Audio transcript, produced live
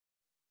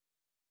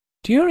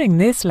During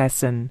this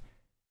lesson,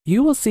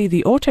 you will see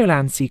the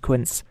autoland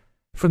sequence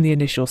from the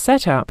initial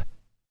setup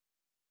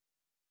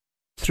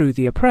through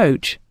the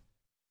approach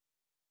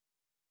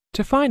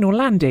to final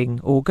landing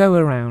or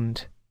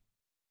go-around.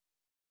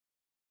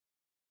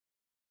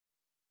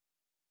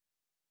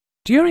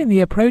 During the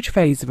approach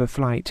phase of a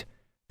flight,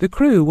 the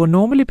crew will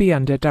normally be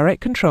under direct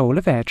control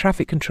of air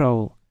traffic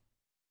control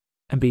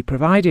and be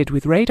provided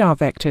with radar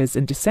vectors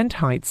and descent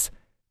heights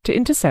to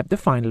intercept the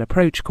final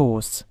approach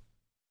course.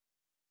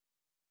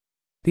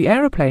 The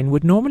aeroplane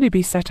would normally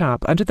be set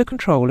up under the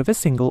control of a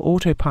single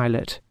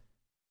autopilot,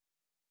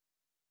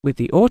 with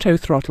the auto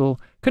throttle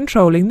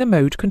controlling the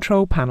mode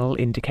control panel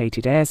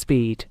indicated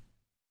airspeed.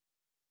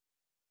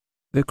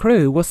 The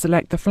crew will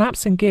select the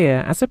flaps and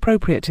gear as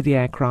appropriate to the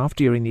aircraft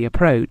during the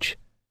approach.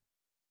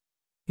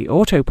 The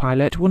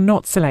autopilot will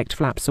not select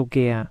flaps or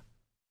gear.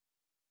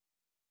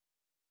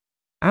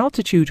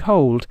 Altitude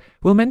hold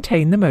will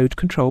maintain the mode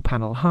control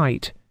panel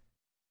height,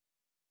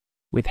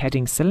 with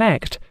heading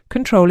select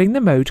controlling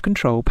the mode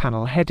control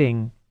panel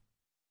heading.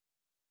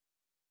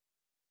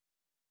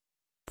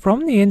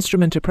 From the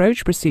instrument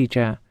approach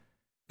procedure,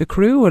 the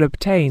crew will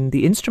obtain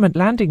the instrument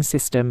landing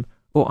system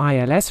or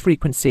ILS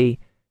frequency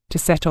to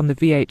set on the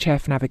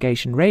VHF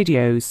navigation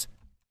radios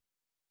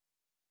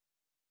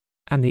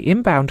and the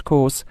inbound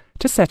course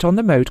to set on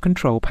the mode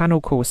control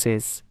panel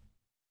courses.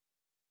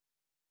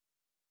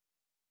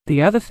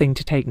 The other thing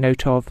to take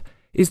note of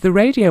is the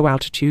radio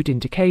altitude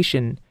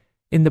indication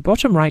in the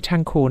bottom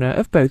right-hand corner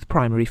of both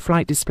primary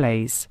flight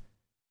displays,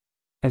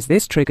 as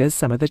this triggers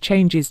some of the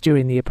changes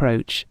during the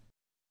approach.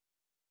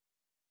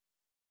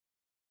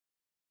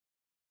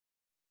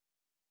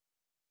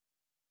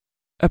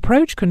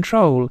 Approach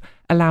control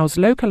allows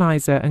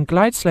localizer and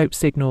glide slope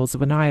signals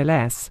of an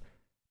ILS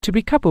to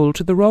be coupled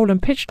to the roll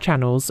and pitch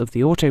channels of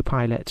the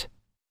autopilot.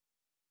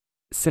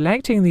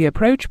 Selecting the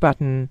approach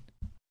button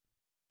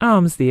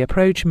arms the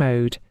approach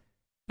mode,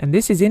 and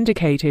this is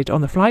indicated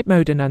on the flight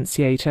mode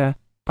annunciator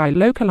by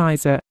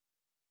localizer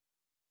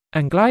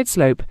and glide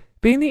slope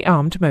being the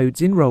armed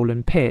modes in roll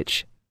and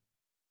pitch.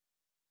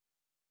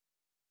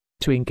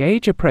 To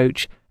engage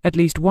approach, at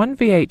least one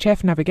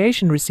VHF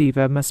navigation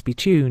receiver must be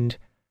tuned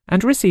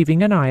and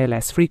receiving an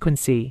ILS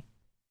frequency.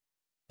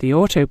 The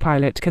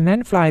autopilot can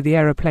then fly the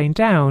aeroplane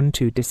down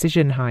to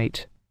decision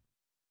height.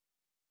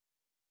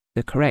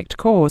 The correct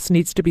course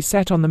needs to be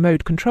set on the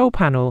mode control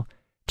panel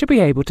to be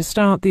able to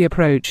start the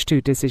approach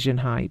to decision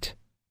height.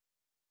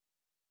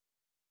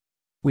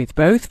 With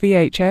both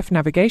VHF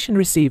navigation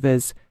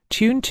receivers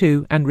tuned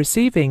to and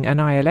receiving an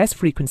ILS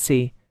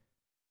frequency,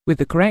 with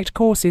the correct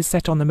courses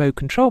set on the mode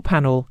control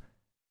panel,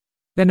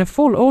 then a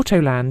full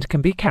autoland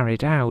can be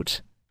carried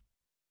out.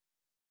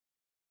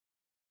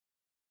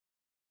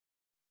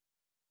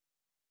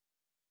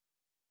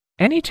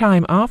 Any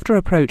time after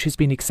approach has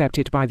been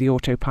accepted by the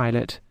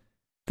autopilot,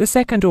 the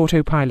second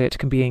autopilot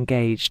can be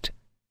engaged.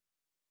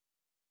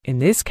 In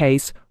this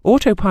case,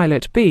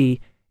 autopilot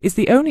B is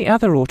the only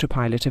other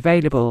autopilot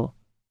available.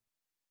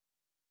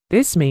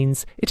 This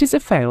means it is a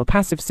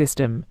fail-passive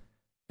system,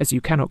 as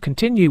you cannot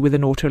continue with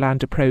an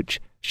autoland approach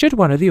should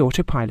one of the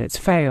autopilots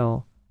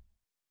fail.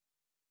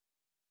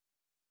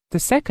 The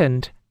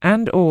second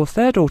and/or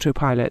third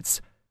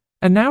autopilots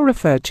are now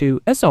referred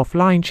to as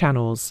offline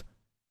channels,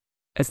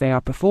 as they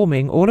are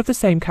performing all of the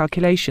same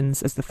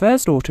calculations as the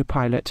first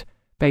autopilot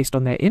based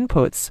on their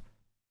inputs,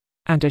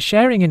 and are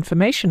sharing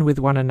information with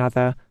one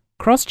another,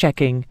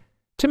 cross-checking,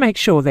 to make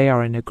sure they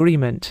are in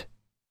agreement.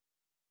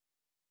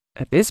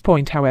 At this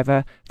point,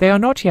 however, they are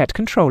not yet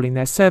controlling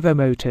their servo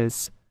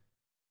motors,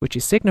 which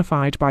is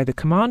signified by the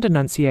command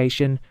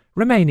annunciation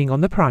remaining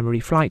on the primary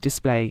flight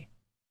display.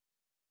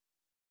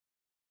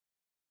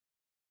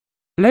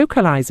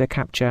 Localizer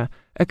capture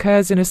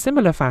occurs in a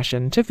similar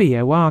fashion to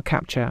VOR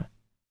capture.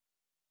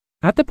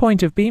 At the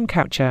point of beam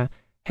capture,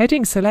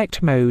 heading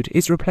select mode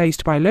is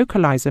replaced by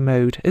localizer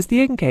mode as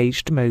the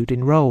engaged mode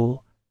in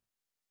roll.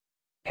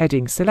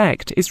 Heading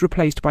select is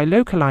replaced by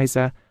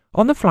localizer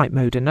on the flight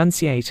mode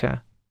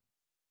annunciator.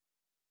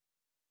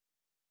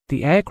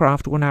 The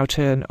aircraft will now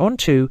turn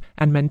onto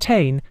and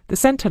maintain the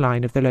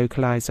centerline of the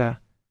localizer,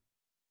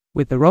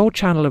 with the roll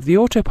channel of the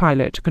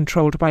autopilot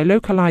controlled by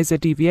localizer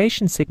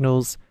deviation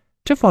signals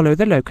to follow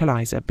the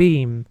localizer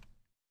beam.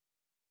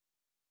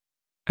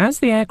 As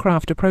the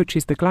aircraft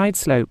approaches the glide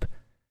slope,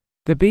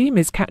 the beam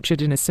is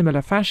captured in a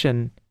similar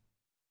fashion.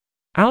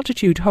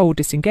 Altitude hold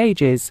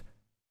disengages,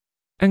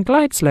 and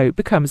glide slope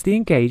becomes the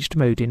engaged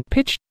mode in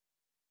pitch.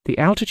 The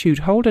altitude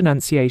hold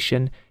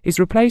annunciation is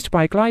replaced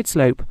by glide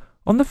slope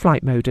on the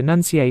flight mode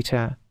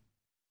annunciator.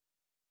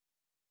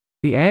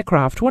 The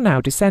aircraft will now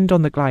descend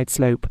on the glide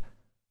slope,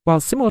 while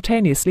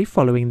simultaneously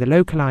following the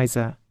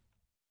localizer.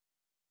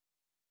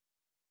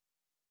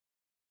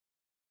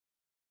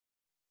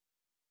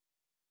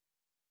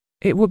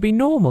 It would be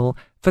normal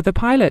for the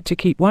pilot to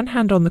keep one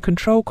hand on the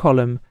control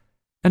column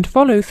and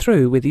follow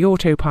through with the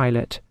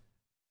autopilot,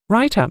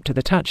 right up to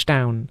the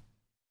touchdown.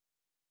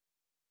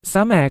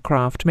 Some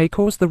aircraft may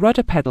cause the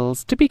rudder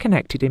pedals to be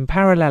connected in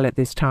parallel at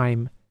this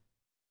time,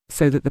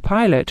 so that the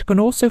pilot can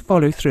also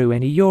follow through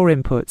any yaw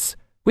inputs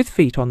with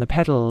feet on the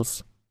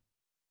pedals.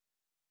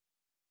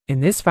 In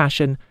this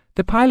fashion,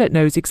 the pilot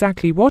knows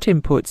exactly what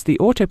inputs the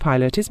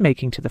autopilot is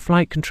making to the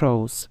flight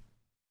controls.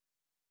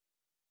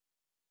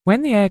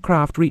 When the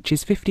aircraft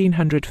reaches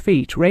 1500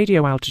 feet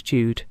radio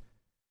altitude,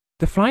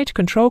 the flight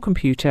control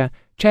computer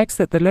checks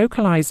that the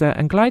localizer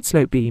and glide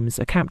slope beams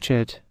are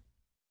captured.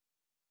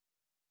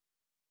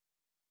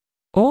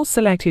 All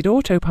selected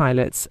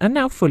autopilots are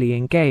now fully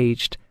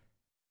engaged,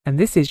 and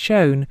this is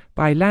shown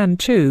by Land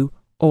 2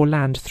 or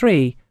Land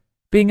 3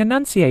 being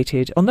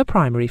enunciated on the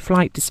primary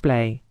flight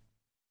display.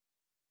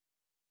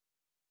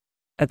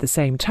 At the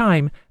same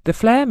time, the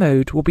flare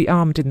mode will be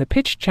armed in the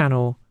pitch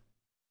channel,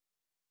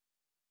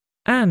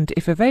 and,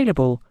 if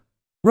available,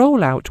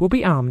 rollout will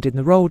be armed in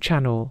the roll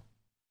channel.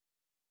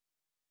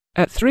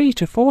 At 300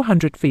 to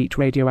 400 feet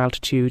radio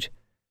altitude,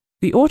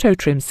 the auto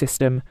trim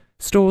system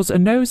stores a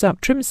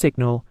nose-up trim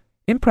signal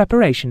in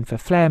preparation for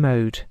flare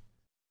mode.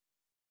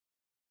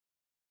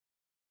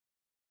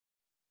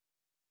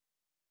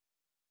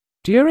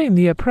 During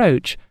the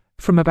approach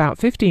from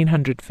about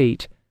 1500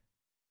 feet,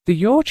 the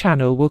yaw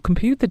channel will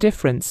compute the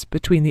difference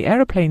between the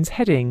aeroplane's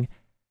heading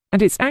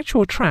and its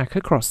actual track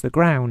across the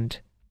ground.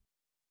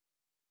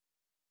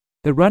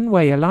 The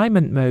runway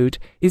alignment mode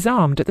is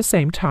armed at the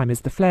same time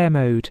as the flare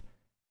mode,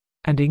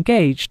 and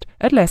engaged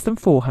at less than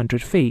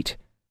 400 feet,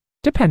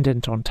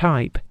 dependent on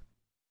type.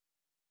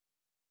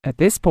 At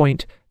this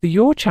point, the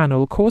yaw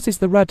channel causes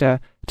the rudder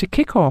to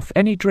kick off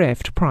any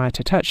drift prior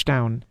to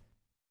touchdown,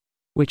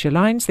 which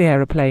aligns the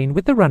aeroplane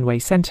with the runway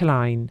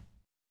centerline.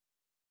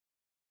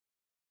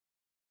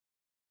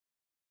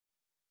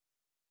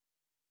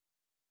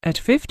 At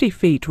 50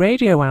 feet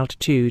radio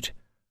altitude,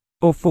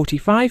 or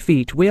 45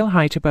 feet wheel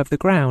height above the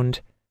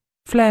ground,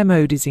 flare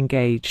mode is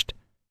engaged,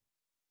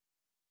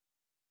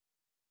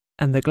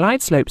 and the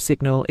glide slope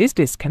signal is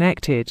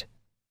disconnected.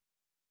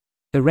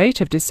 The rate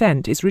of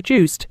descent is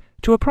reduced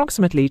to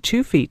approximately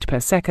 2 feet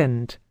per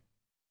second.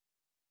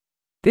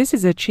 This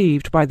is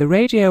achieved by the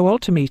radio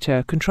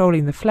altimeter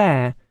controlling the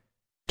flare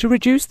to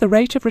reduce the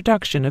rate of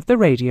reduction of the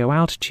radio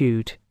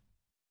altitude.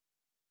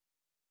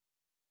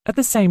 At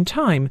the same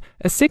time,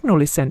 a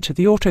signal is sent to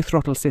the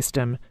autothrottle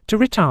system to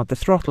retard the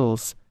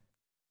throttles,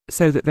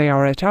 so that they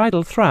are at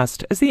idle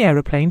thrust as the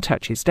aeroplane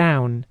touches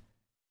down.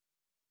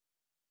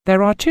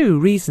 There are two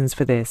reasons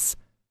for this.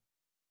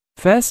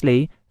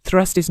 Firstly,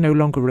 thrust is no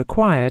longer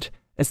required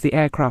as the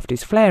aircraft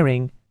is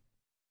flaring.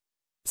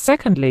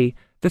 Secondly,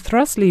 the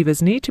thrust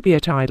levers need to be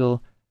at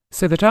idle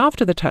so that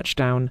after the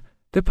touchdown,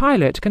 the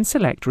pilot can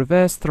select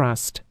reverse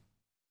thrust.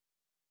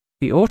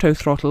 The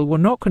autothrottle will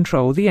not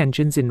control the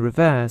engines in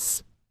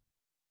reverse.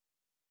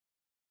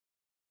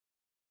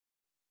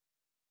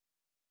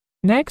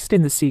 Next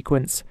in the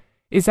sequence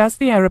is as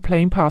the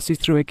aeroplane passes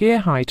through a gear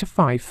height of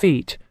 5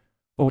 feet,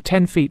 or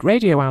 10 feet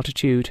radio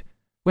altitude,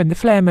 when the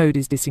flare mode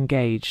is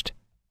disengaged.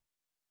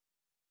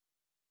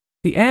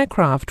 The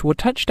aircraft will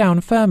touch down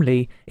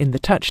firmly in the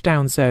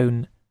touchdown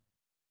zone.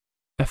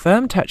 A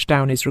firm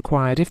touchdown is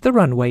required if the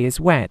runway is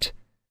wet,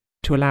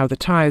 to allow the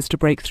tyres to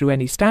break through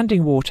any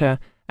standing water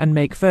and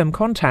make firm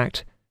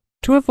contact,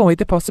 to avoid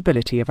the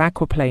possibility of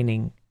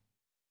aquaplaning.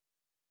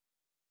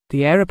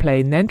 The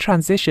aeroplane then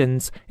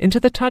transitions into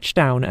the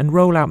touchdown and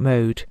rollout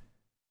mode,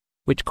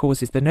 which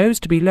causes the nose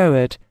to be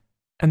lowered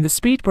and the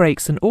speed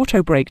brakes and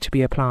auto brake to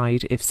be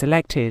applied if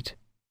selected.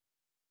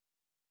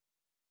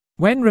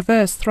 When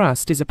reverse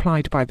thrust is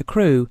applied by the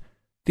crew,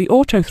 the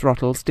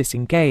autothrottles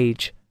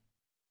disengage.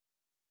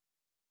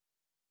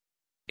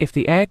 If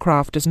the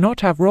aircraft does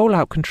not have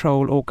rollout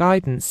control or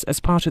guidance as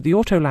part of the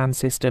autoland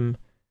system,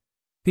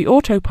 the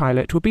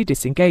autopilot will be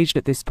disengaged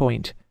at this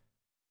point,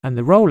 and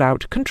the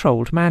rollout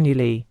controlled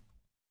manually.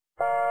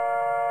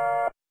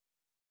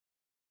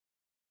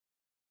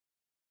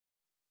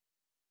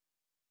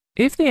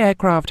 If the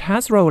aircraft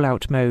has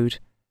rollout mode,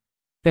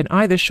 then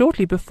either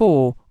shortly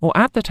before or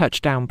at the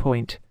touchdown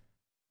point,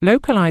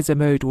 localizer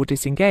mode will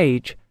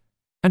disengage,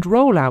 and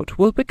rollout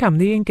will become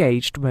the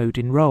engaged mode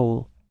in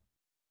roll.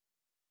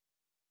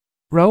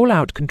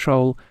 Rollout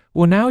control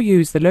will now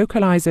use the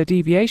localizer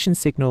deviation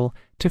signal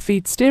to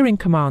feed steering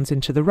commands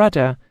into the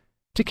rudder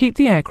to keep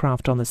the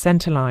aircraft on the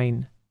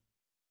centerline.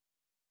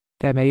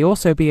 There may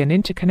also be an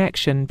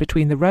interconnection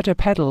between the rudder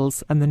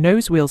pedals and the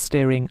nose wheel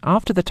steering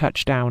after the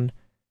touchdown,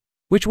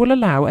 which will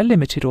allow a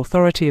limited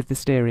authority of the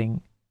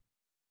steering.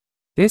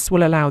 This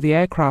will allow the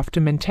aircraft to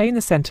maintain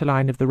the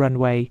centerline of the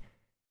runway,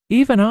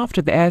 even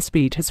after the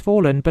airspeed has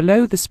fallen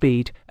below the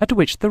speed at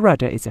which the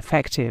rudder is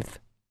effective.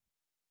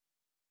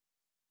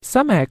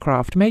 Some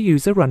aircraft may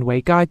use a runway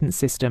guidance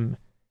system,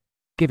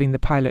 giving the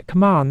pilot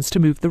commands to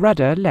move the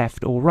rudder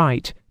left or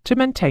right to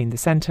maintain the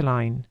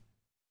centerline.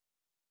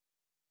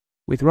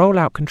 With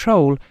rollout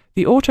control,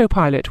 the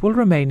autopilot will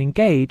remain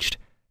engaged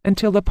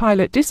until the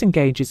pilot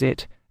disengages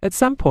it at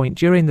some point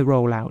during the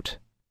rollout.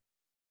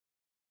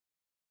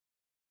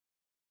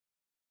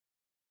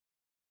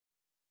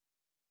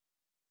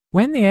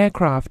 When the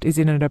aircraft is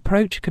in an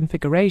approach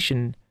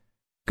configuration,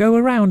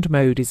 go-around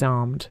mode is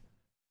armed.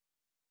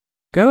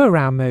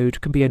 Go-around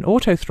mode can be an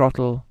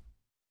autothrottle,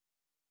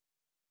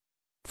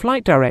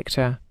 flight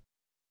director,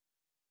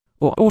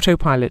 or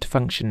autopilot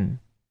function.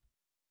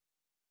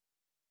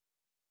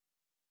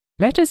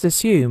 Let us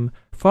assume,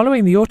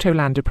 following the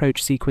autoland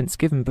approach sequence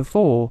given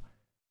before,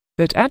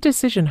 that at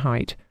decision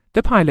height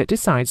the pilot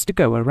decides to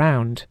go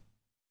around.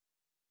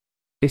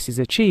 This is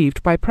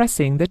achieved by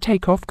pressing the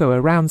Takeoff Go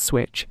Around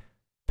switch,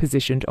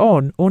 positioned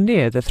on or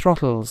near the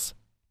throttles.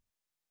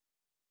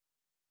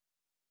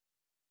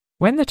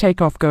 When the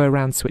Takeoff Go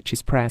Around switch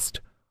is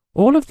pressed,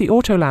 all of the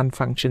autoland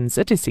functions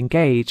are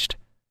disengaged,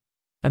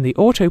 and the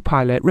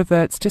autopilot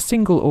reverts to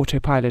single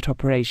autopilot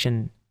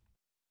operation.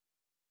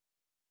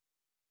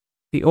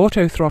 The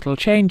auto throttle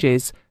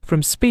changes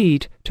from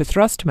speed to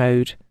thrust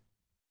mode.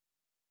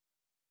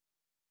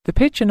 The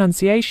pitch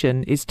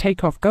enunciation is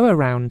Takeoff Go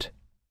Around,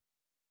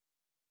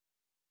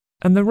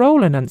 and the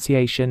roll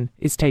enunciation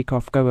is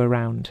Takeoff Go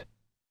Around.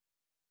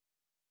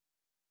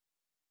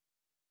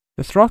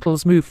 The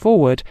throttles move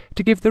forward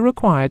to give the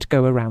required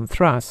go-around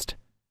thrust.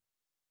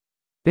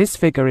 This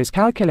figure is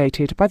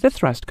calculated by the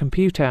thrust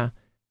computer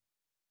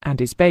and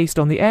is based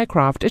on the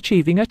aircraft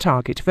achieving a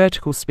target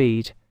vertical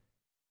speed,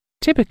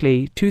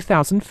 typically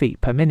 2,000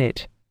 feet per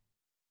minute.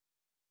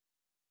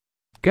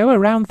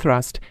 Go-around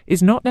thrust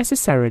is not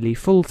necessarily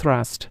full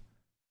thrust.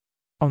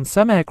 On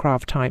some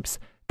aircraft types,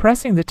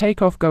 pressing the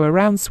Takeoff Go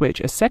Around switch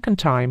a second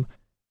time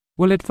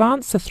will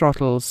advance the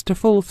throttles to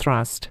full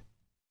thrust.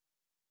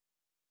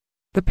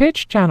 The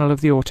pitch channel of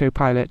the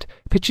autopilot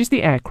pitches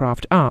the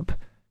aircraft up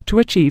to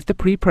achieve the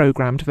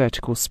pre-programmed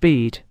vertical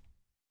speed.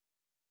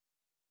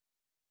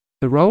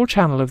 The roll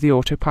channel of the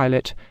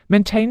autopilot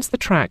maintains the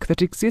track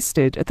that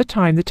existed at the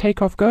time the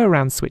Takeoff Go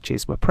Around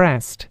switches were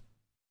pressed.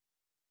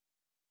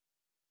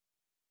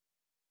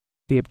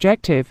 The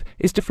objective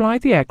is to fly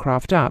the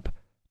aircraft up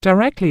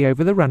directly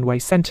over the runway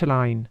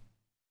centerline.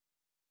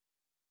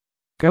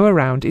 Go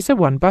Around is a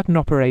one-button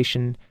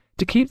operation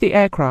to keep the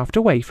aircraft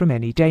away from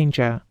any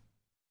danger.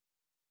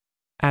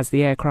 As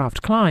the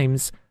aircraft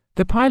climbs,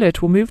 the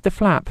pilot will move the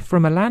flap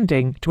from a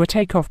landing to a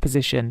takeoff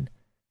position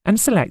and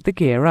select the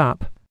gear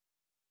up.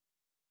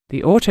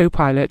 The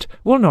autopilot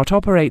will not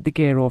operate the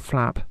gear or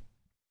flap.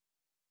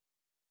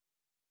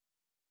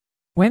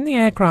 When the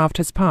aircraft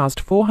has passed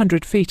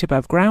 400 feet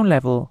above ground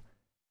level,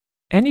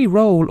 any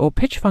roll or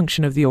pitch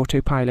function of the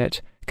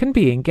autopilot can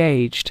be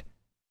engaged.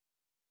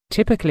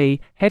 Typically,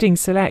 heading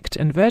select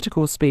and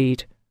vertical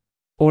speed,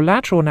 or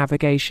lateral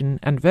navigation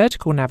and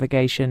vertical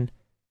navigation,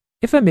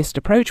 if a missed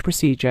approach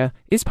procedure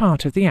is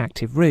part of the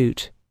active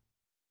route.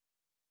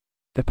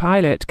 The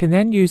pilot can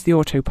then use the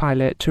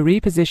autopilot to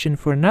reposition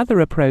for another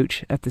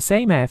approach at the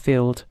same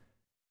airfield,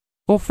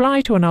 or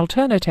fly to an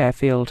alternate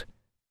airfield,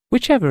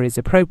 whichever is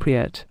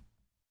appropriate.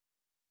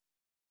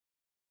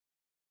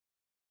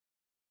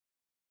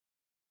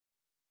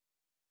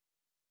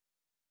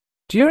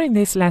 During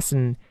this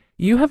lesson,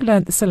 you have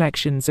learnt the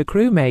selections a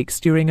crew makes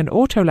during an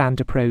autoland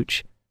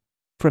approach,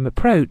 from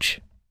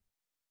approach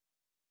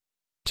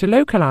to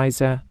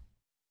localizer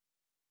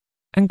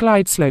and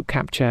glide slope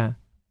capture.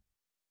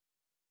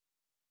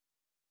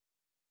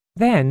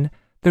 Then,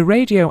 the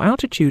radio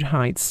altitude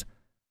heights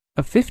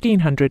of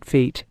 1,500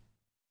 feet,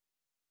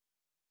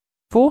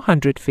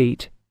 400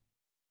 feet,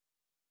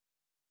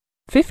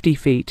 50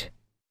 feet,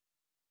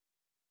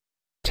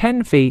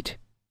 10 feet,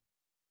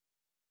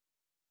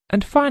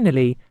 and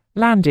finally,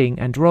 landing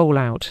and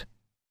rollout.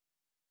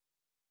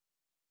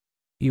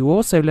 You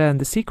also learn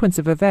the sequence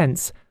of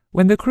events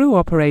when the crew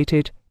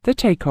operated the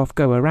Takeoff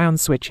Go Around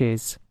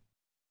switches.